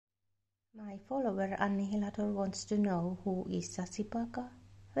My follower Annihilator wants to know who is Sussy Baka,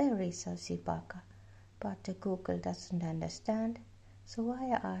 where is Sussy Baka, but Google doesn't understand, so I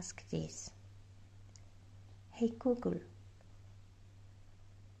ask this. Hey Google,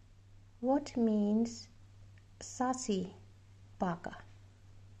 what means Sussy Baka?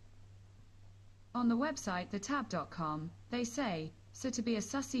 On the website thetab.com, they say, so to be a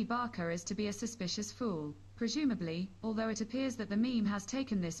Sussy Baka is to be a suspicious fool, presumably, although it appears that the meme has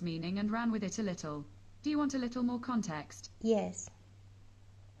taken this meaning and ran with it a little. Do you want a little more context? Yes.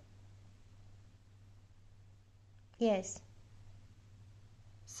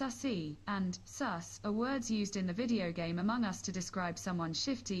 Sussy and sus are words used in the video game Among Us to describe someone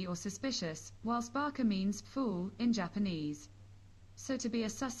shifty or suspicious, whilst Baka means fool in Japanese. So to be a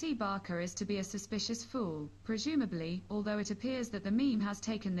Sussy Baka is to be a suspicious fool, presumably, although it appears that the meme has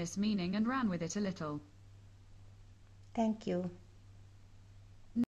taken this meaning and ran with it a little. Thank you.